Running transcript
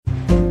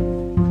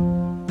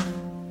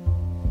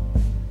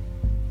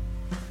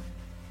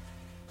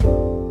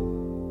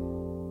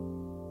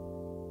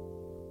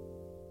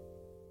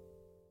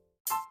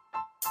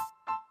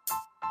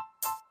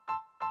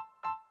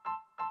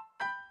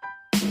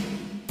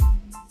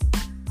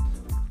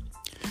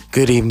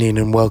Good evening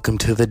and welcome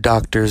to the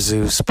Dr.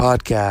 Zeus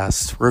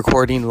podcast,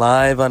 recording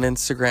live on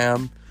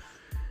Instagram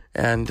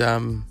and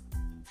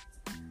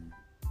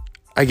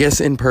I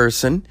guess in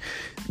person.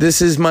 This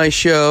is my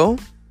show,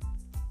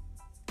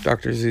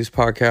 Dr. Zeus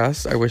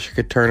podcast. I wish I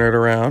could turn it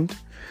around.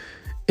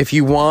 If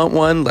you want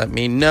one, let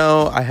me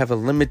know. I have a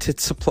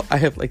limited supply. I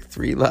have like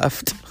 3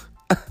 left.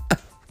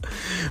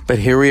 But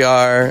here we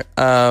are.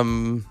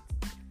 I'm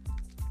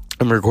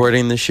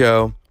recording the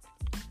show.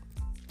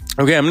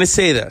 Okay, I'm going to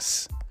say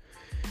this.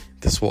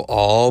 This will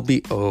all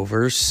be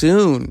over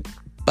soon.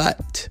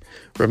 But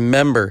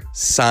remember,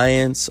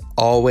 science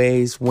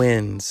always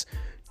wins.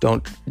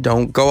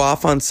 Don't go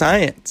off on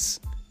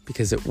science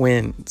because it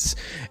wins.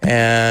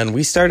 And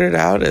we started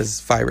out as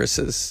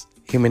viruses,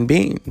 human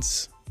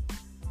beings.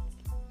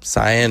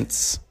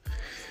 Science,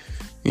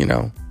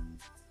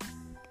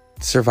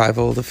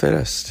 survival of the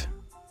fittest.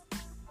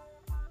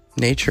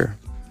 Nature.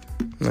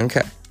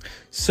 Okay.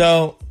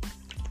 So,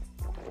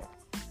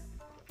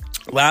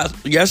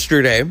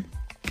 yesterday,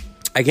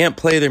 I can't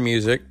play their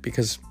music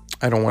because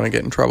I don't want to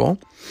get in trouble.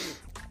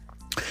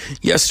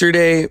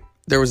 Yesterday,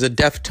 there was a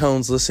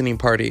Deftones listening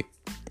party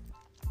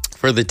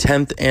for the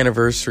 10th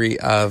anniversary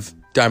of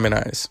Diamond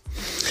Eyes.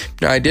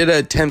 Now, I did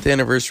a 10th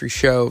anniversary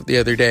show the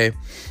other day,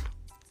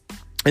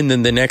 and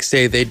then the next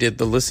day they did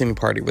the listening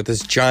party with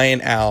this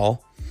giant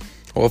owl.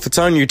 Well, if it's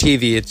on your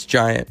TV, it's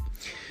giant.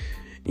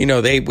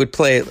 They would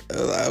play,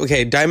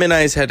 Diamond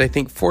Eyes had, I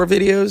think, 4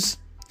 videos.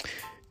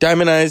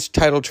 Diamond Eyes,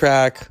 title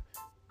track,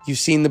 You've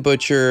Seen the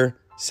Butcher,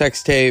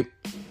 Sex Tape,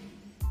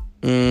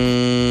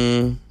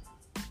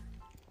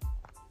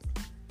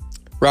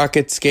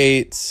 Rocket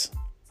Skates,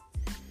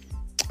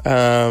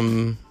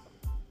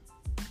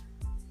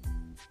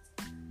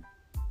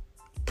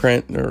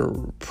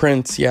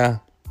 Prince, yeah.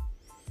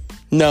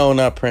 No,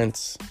 not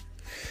Prince.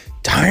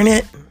 Darn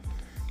it.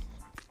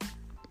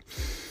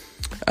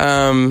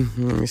 Let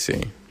me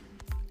see.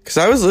 Because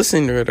I was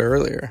listening to it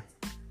earlier.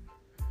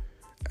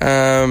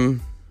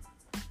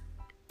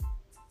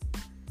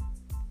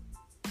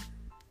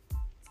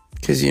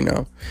 Because,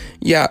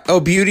 yeah. Oh,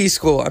 Beauty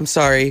School. I'm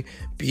sorry.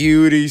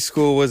 Beauty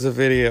School was a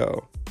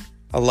video.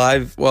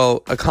 A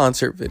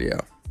concert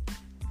video.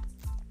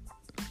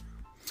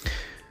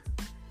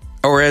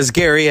 Or as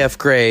Gary F.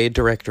 Gray,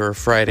 director of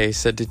Friday,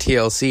 said to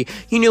TLC,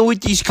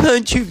 with these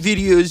concert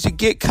videos, it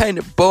get kind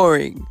of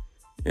boring.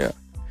 Yeah.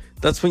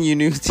 That's when you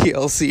knew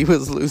TLC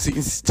was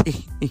losing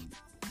steam.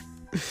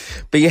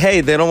 But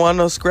hey, they don't want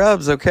no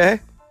scrubs, okay?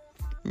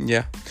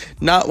 Yeah.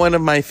 Not one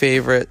of my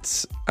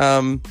favorites.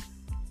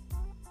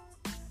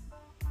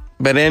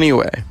 But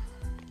anyway,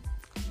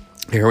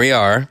 here we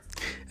are.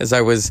 As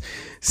I was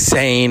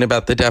saying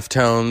about the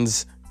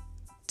Deftones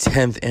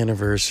 10th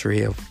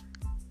anniversary of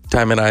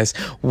Diamond Eyes.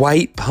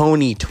 White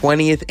Pony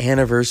 20th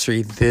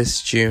anniversary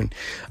this June.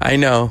 I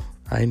know.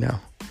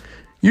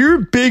 You're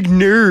a big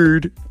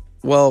nerd.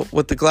 Well,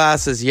 with the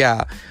glasses,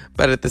 yeah.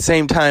 But at the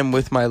same time,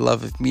 with my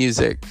love of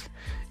music,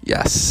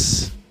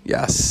 yes.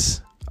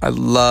 But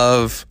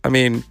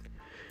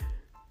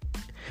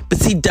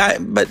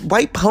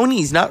White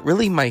Pony's not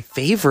really my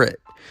favorite.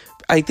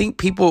 I think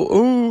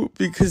people,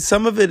 because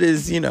some of it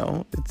is,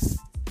 it's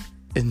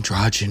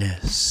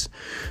androgynous.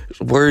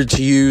 Words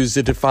used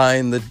to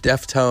define the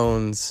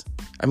Deftones.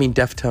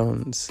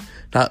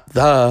 Not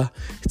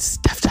it's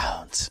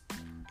Deftones.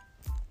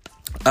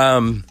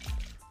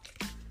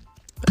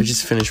 I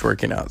just finished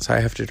working out, so I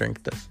have to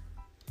drink this.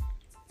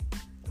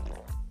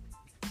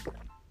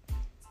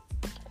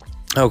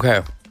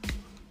 Okay.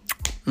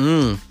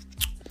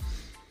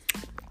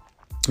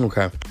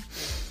 Okay.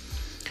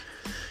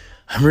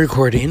 I'm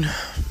recording.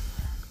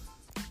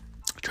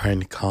 Trying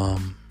to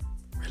calm,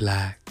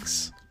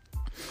 relax.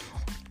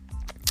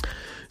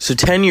 So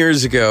 10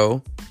 years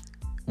ago,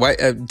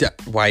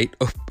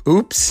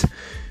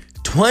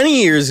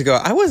 20 years ago,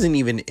 I wasn't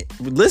even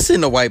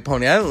listening to White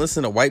Pony. I didn't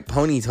listen to White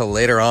Pony till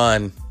later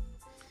on.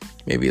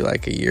 Maybe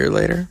like a year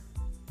later.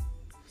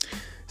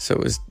 So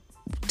it was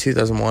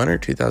 2001 or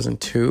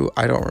 2002.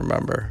 I don't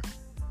remember.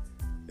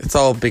 It's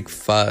all big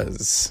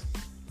fuzz.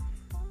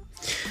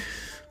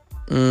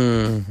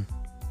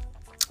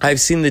 I've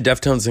seen the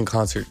Deftones in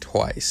concert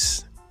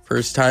twice.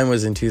 First time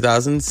was in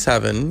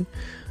 2007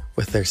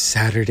 with their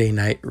Saturday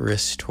Night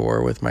Wrist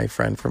tour with my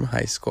friend from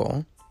high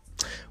school.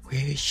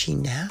 Where is she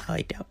now?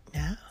 I don't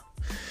know.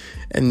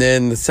 And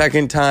then the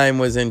second time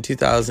was in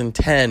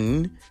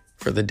 2010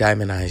 for the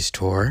Diamond Eyes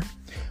tour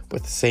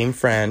with the same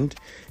friend.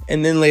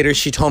 And then later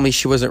she told me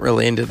she wasn't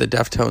really into the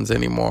Deftones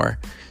anymore.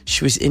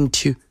 She was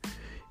into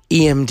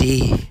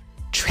EMD,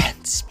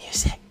 trance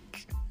music.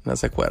 And I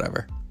was like,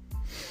 whatever.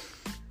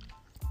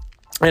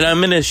 And I'm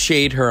going to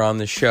shade her on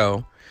the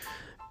show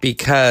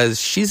because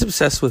she's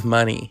obsessed with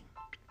money.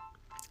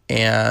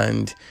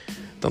 And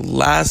the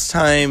last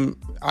time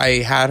I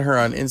had her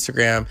on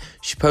Instagram,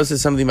 she posted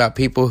something about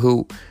people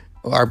who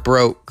are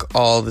broke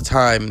all the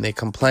time and they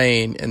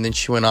complain. And then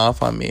she went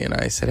off on me and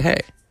I said,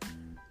 hey,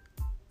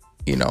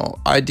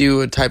 I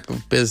do a type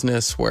of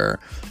business where,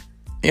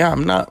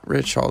 I'm not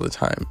rich all the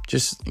time.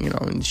 Just,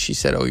 and she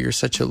said, oh, you're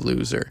such a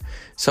loser.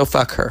 So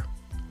fuck her.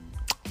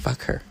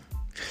 fuck her.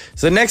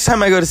 So next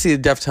time I go to see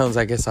the Deftones,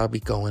 I guess I'll be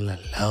going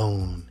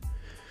alone.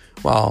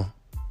 Well,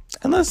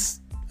 unless,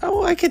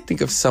 I could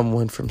think of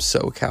someone from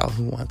SoCal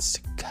who wants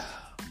to go.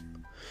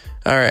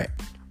 All right.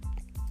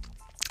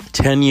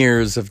 10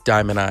 years of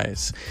Diamond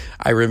Eyes.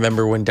 I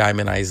remember when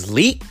Diamond Eyes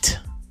leaked.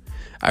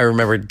 I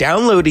remember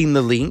downloading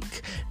the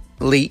leak.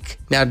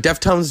 Now,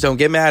 Deftones, don't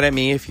get mad at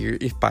me if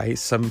by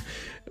some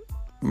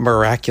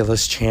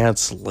miraculous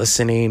chance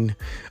listening.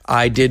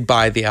 I did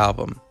buy the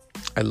album.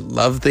 I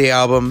love the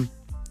album.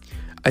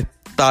 I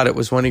thought it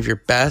was one of your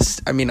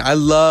best. I mean, I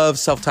love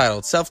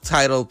Self-Titled.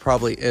 Self-Titled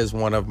probably is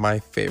one of my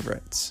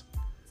favorites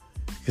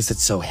because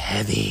it's so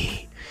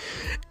heavy.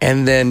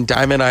 And then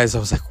Diamond Eyes, I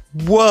was like,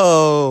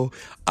 whoa.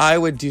 I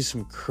would do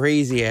some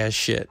crazy ass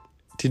shit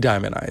to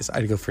Diamond Eyes.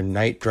 I'd go for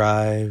night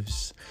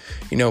drives.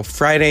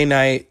 Friday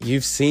night,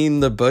 you've seen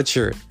The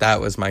Butcher.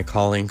 That was my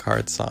calling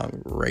card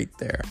song right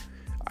there.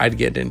 I'd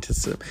get into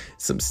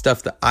some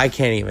stuff that I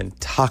can't even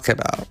talk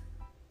about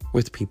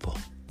with people.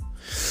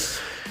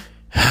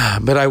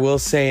 But I will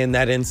say in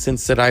that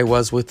instance that I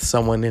was with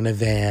someone in a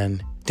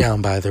van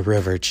down by the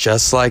river,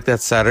 just like that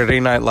Saturday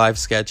Night Live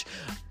sketch.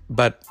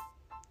 But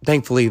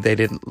thankfully, they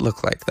didn't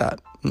look like that.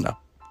 No.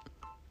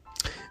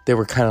 They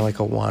were kind of like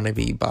a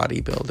wannabe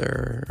bodybuilder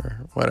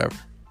or whatever.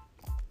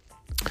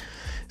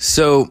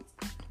 So,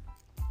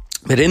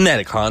 but in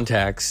that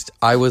context,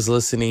 I was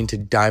listening to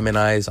Diamond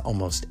Eyes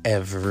almost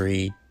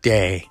every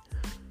day.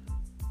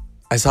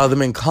 I saw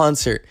them in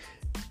concert.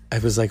 I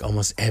was like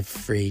almost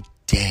every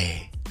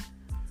day.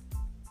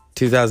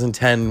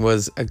 2010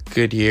 was a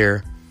good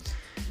year.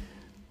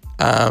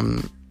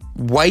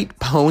 White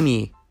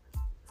Pony,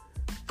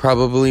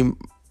 probably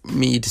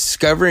me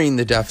discovering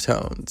the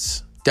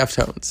Deftones.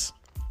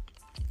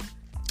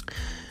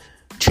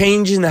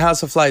 Change in the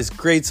House of Flies,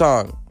 great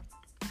song.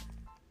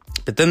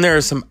 But then there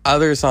are some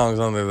other songs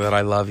on there that I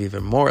love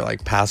even more,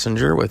 like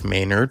Passenger with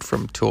Maynard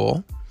from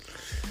Tool.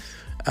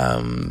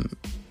 The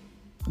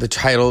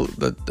title,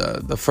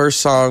 the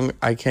first song,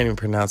 I can't even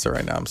pronounce it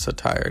right now. I'm so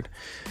tired.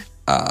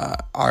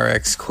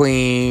 RX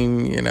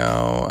Queen,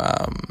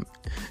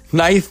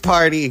 Knife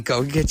Party,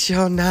 go get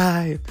your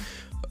knife.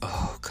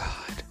 Oh, God.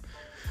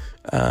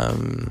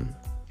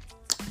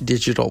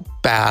 Digital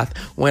Bath.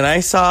 When I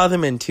saw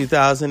them in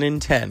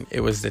 2010, it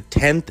was the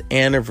 10th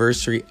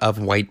anniversary of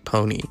White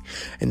Pony,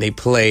 and they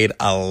played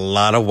a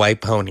lot of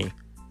White Pony,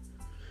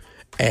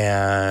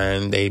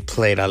 and they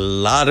played a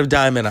lot of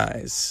Diamond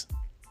Eyes.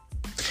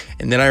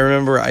 And then I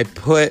remember I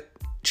put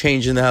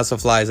Change in the House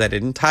of Flies, I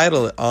didn't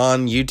title it,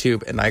 on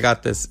YouTube, and I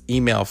got this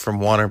email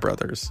from Warner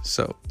Brothers,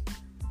 so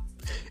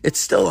it's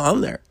still on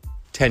there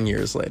 10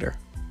 years later.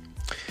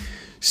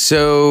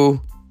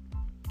 So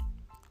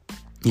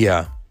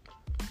yeah,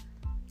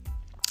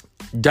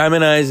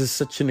 Diamond Eyes is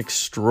such an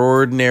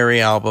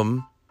extraordinary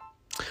album.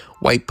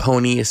 White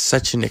Pony is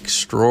such an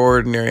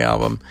extraordinary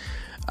album.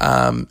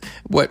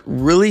 What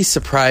really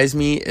surprised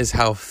me is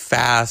how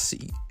fast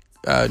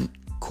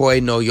Koi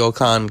no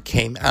Yokan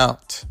came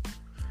out.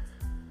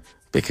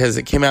 Because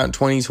it came out in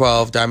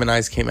 2012, Diamond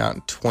Eyes came out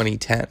in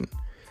 2010.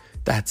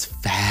 That's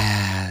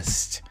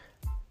fast.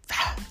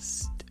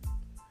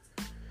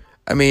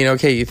 I mean,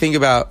 okay, you think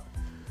about...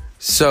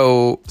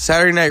 So,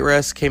 Saturday Night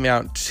Rest came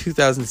out in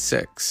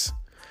 2006.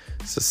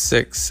 So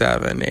 6,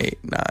 7, 8,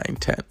 9,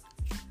 10.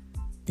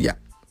 Yeah.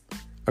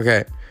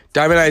 Okay.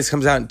 Diamond Eyes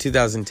comes out in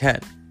 2010.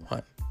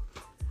 1.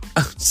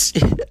 Oh,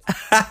 shit.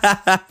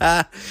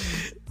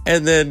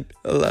 And then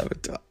 11,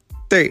 12.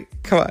 3.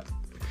 Come on.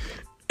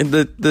 And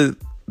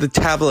the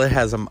tablet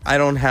has them. I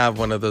don't have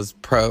one of those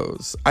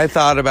Pros. I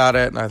thought about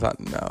it and I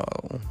thought,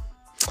 no.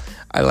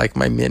 I like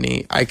my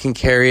mini. I can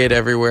carry it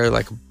everywhere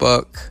like a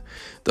book.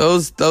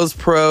 Those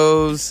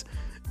Pros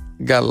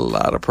got a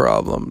lot of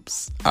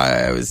problems.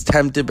 I was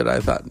tempted, but I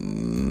thought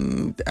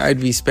I'd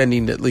be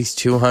spending at least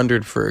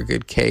 $200 for a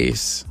good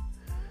case.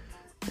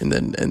 And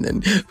then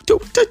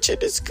don't touch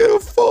it, it's gonna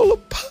fall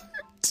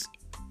apart.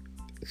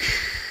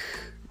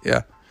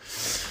 Yeah.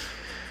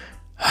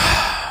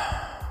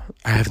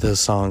 I have those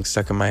songs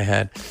stuck in my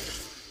head.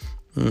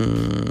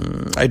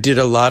 I did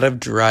a lot of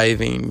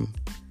driving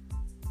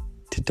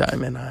to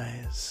Diamond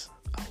Eyes.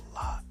 A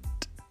lot.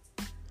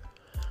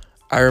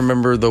 I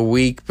remember the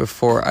week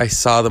before I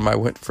saw them, I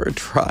went for a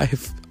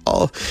drive.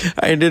 I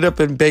ended up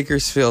in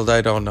Bakersfield.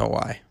 I don't know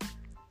why.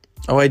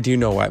 Oh, I do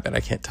know why, but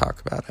I can't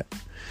talk about it.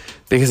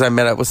 Because I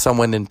met up with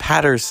someone in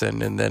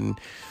Patterson, and then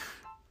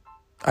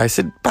I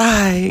said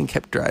bye and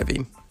kept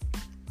driving.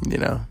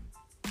 I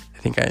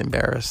think I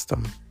embarrassed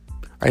them.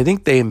 I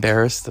think they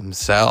embarrassed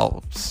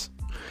themselves.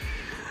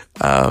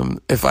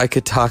 If I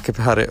could talk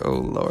about it, oh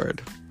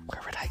Lord,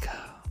 where would I go?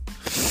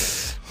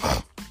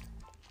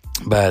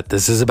 But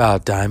this is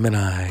about Diamond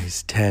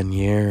Eyes, 10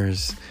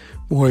 years.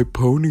 White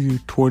Pony,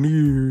 20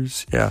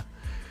 years. Yeah.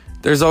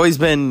 There's always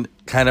been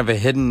kind of a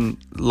hidden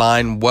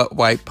line what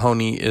White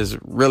Pony is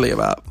really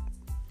about.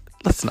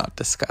 Let's not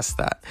discuss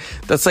that.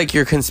 That's like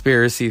your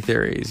conspiracy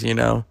theories,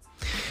 And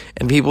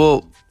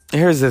people,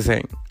 here's the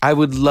thing. I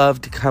would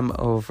love to come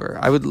over.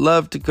 I would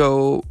love to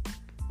go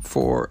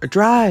for a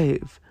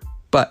drive.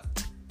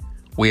 But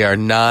We are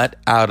not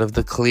out of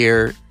the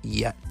clear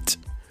yet.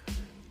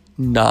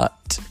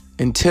 Not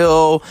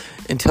until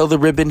the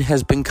ribbon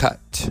has been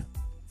cut.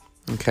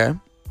 Okay?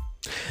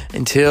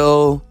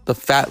 Until the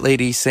fat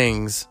lady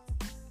sings.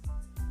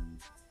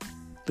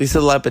 Lisa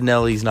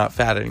Lampanelli's not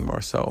fat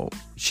anymore, so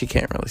she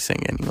can't really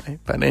sing anyway.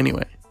 But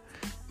anyway,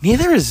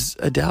 neither is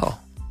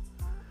Adele.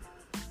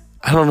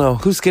 I don't know.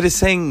 Who's going to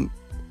sing?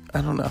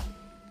 I don't know.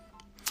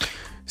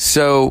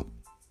 So,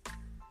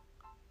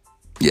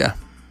 yeah.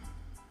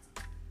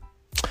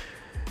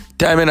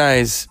 Diamond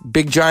Eyes,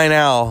 Big Giant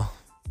Owl.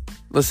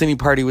 Listening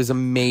Party was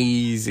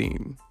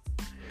amazing.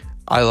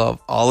 I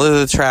love all of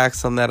the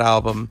tracks on that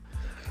album.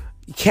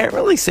 You can't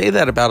really say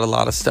that about a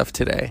lot of stuff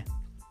today.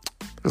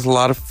 There's a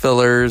lot of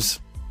fillers.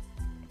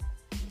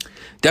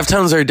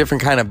 Deftones are a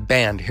different kind of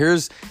band.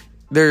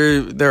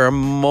 There are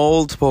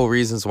multiple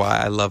reasons why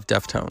I love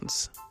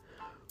Deftones.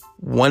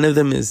 One of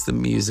them is the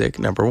music,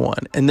 number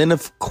one. And then,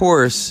 of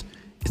course,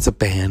 it's a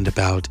band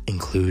about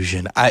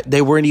inclusion.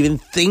 They weren't even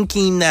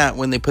thinking that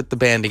when they put the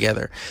band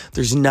together.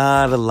 There's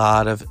not a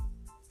lot of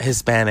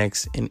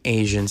Hispanics and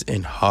Asians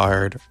in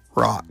hard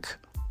rock.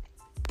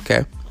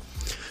 Okay?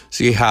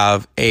 So you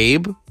have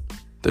Abe,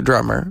 the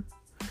drummer.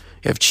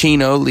 You have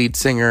Chino, lead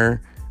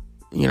singer,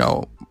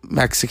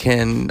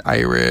 Mexican,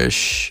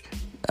 Irish,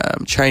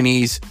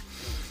 Chinese.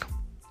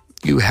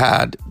 You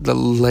had the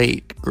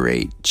late,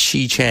 great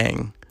Chi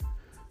Chang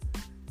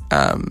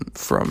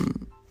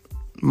from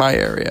my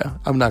area.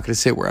 I'm not going to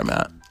say where I'm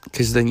at,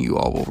 because then you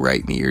all will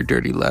write me your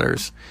dirty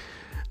letters.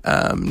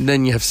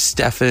 Then you have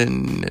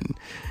Stefan,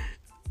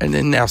 and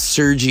then now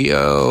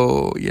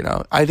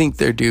Sergio. I think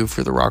they're due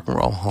for the Rock and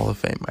Roll Hall of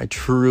Fame. I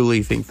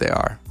truly think they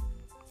are.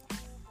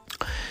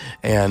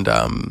 And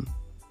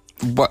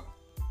what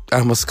I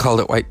almost called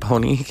it White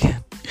Pony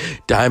again.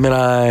 Diamond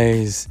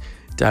Eyes.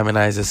 Diamond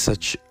Eyes is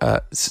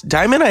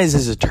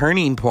a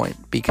turning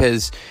point,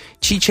 because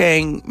Chi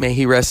Chang, may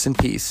he rest in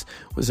peace,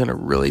 was in a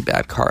really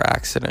bad car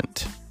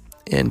accident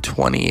in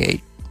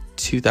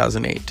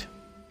 2008.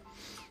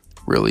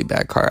 Really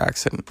bad car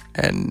accident,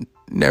 and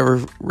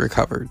never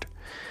recovered,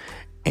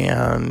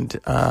 and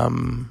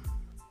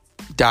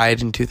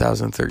died in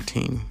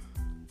 2013.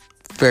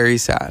 Very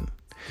sad.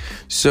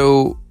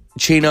 So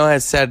Chino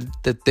has said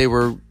that they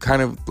were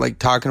kind of like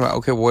talking about,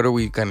 okay, what are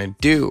we going to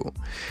do?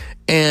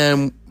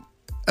 And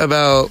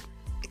about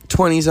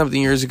 20-something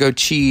years ago,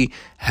 Chi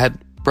had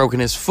broken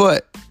his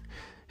foot,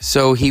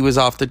 so he was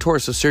off the tour.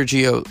 So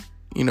Sergio,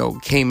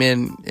 came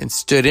in and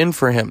stood in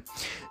for him.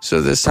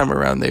 So this time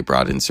around, they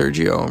brought in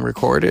Sergio and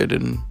recorded,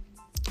 and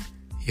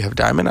you have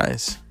Diamond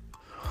Eyes.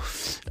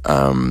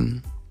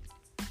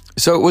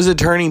 So it was a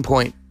turning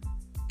point.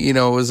 It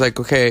was like,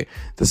 okay,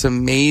 this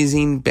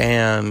amazing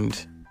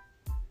band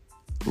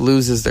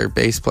loses their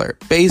bass player.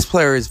 Bass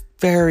player is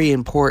very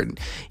important.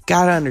 You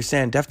gotta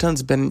understand,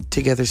 Deftones been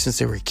together since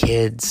they were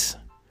kids.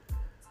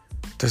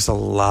 There's a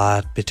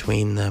lot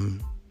between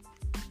them.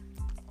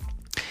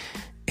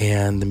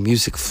 And the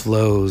music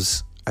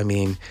flows. I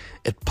mean,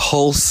 it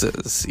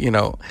pulses,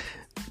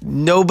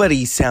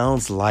 Nobody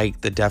sounds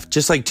like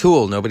just like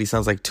Tool. Nobody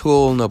sounds like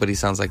Tool. Nobody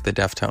sounds like the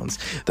Deftones.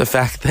 The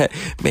fact that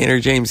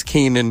Maynard James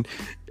Keenan,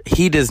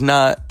 he does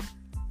not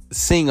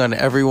sing on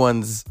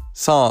everyone's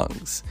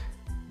songs.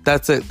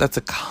 That's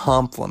a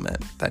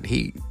compliment that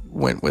he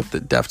went with the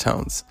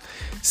Deftones.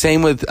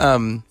 Same with,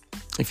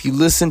 if you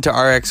listen to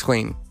RX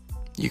Queen,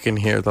 you can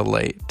hear the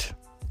late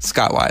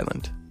Scott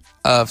Weiland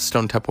of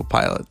Stone Temple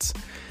Pilots.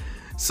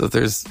 So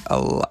there's a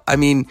lot. I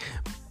mean,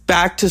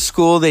 Back to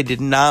School, they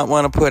did not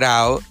want to put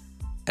out,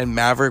 and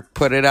Maverick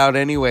put it out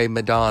anyway,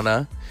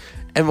 Madonna.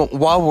 And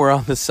while we're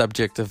on the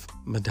subject of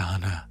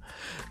Madonna,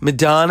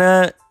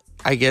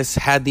 I guess,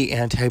 had the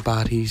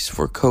antibodies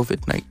for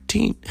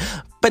COVID-19,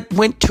 but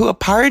went to a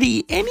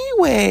party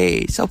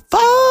anyway. So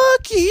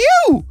fuck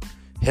you,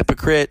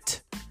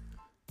 hypocrite.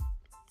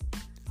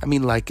 I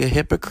mean, like a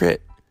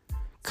hypocrite.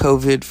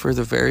 COVID for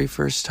the very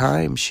first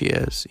time, she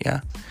is.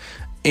 Yeah.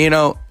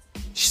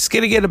 She's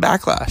going to get a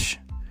backlash.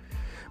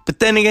 But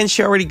then again,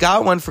 she already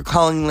got one for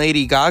calling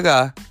Lady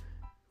Gaga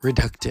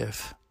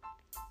reductive.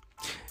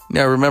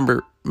 Now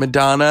remember,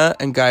 Madonna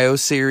and Guy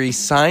Oseary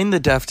signed the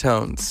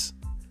Deftones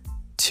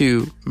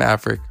to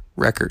Maverick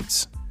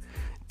Records.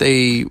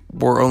 They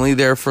were only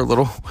there for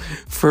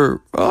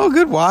a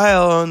good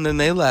while, and then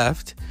they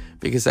left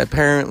because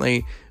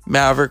apparently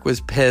Maverick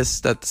was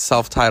pissed that the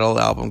self-titled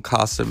album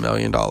cost $1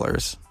 million.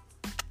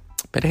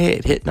 But hey,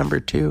 it hit number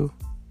 2.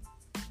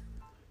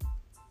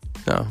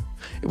 No,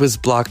 it was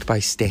blocked by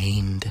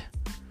Stained.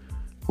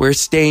 Where's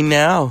Stained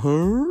now?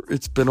 Huh?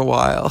 It's been a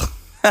while.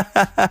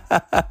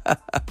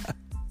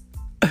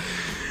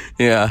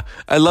 Yeah,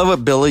 I love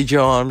what Billy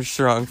Joe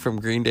Armstrong from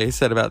Green Day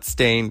said about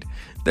Stained.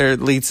 Their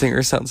lead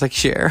singer sounds like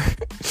Cher.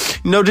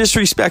 No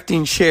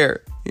disrespecting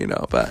Cher,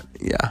 but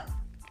yeah.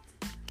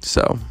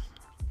 So,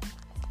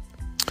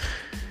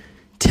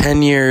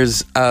 10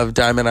 years of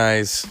Diamond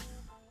Eyes.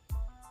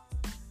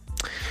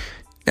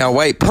 Now,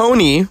 White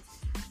Pony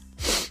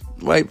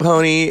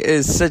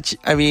is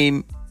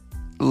a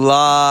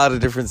lot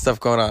of different stuff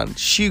going on.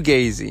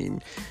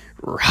 Shoegazing,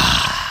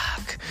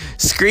 rock,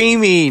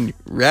 screaming,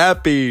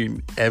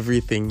 rapping,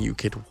 everything you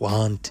could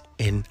want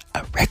in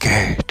a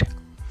record.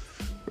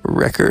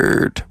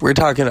 We're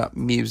talking about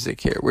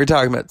music here. We're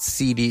talking about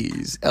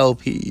CDs,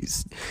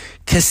 LPs,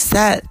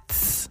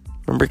 cassettes.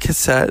 Remember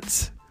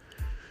cassettes?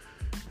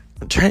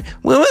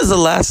 When was the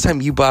last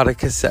time you bought a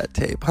cassette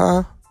tape,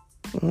 huh?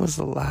 When was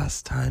the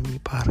last time you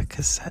bought a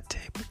cassette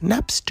tape?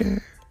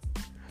 Napster.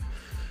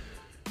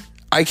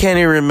 I can't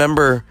even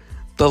remember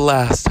the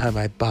last time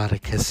I bought a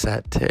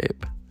cassette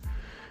tape.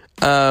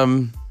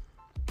 I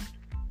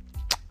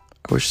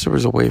wish there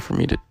was a way for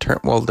me to turn...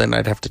 Well, then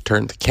I'd have to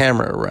turn the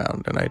camera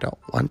around, and I don't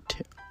want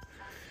to.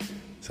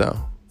 So,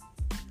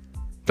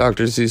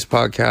 Dr. Zeus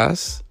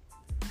Podcast.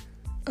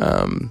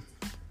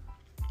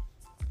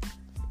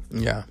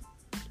 Yeah.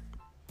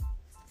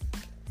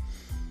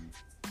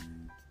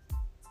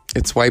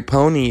 It's White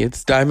Pony.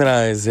 It's Diamond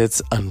Eyes.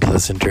 It's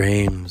Unpleasant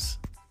Dreams.